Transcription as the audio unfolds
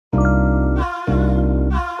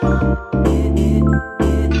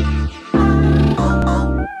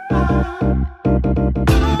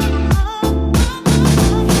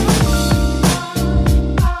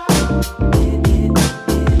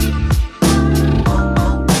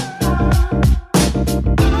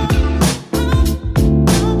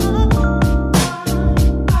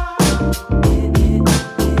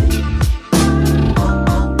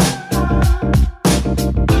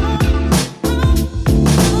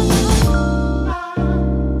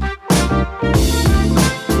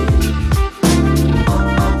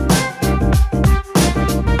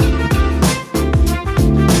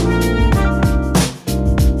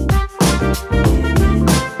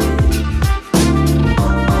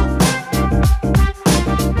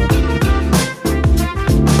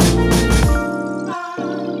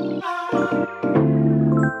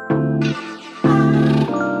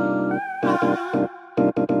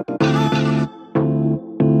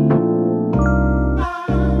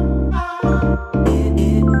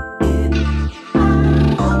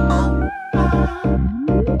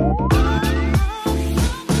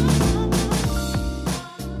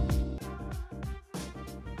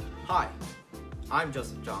Hi, I'm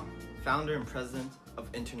Joseph Zhang, founder and president of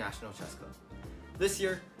International Chess Club. This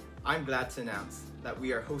year, I'm glad to announce that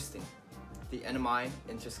we are hosting the NMI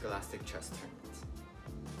Interscholastic Chess Tournament.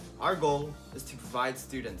 Our goal is to provide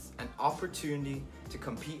students an opportunity to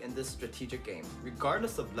compete in this strategic game,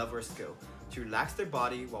 regardless of level or skill, to relax their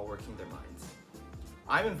body while working their minds.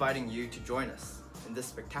 I'm inviting you to join us in this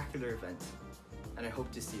spectacular event, and I hope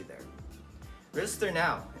to see you there. Register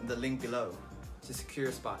now in the link below to secure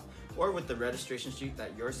a spot, or with the registration sheet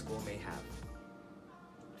that your school may have.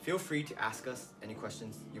 Feel free to ask us any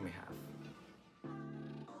questions you may have.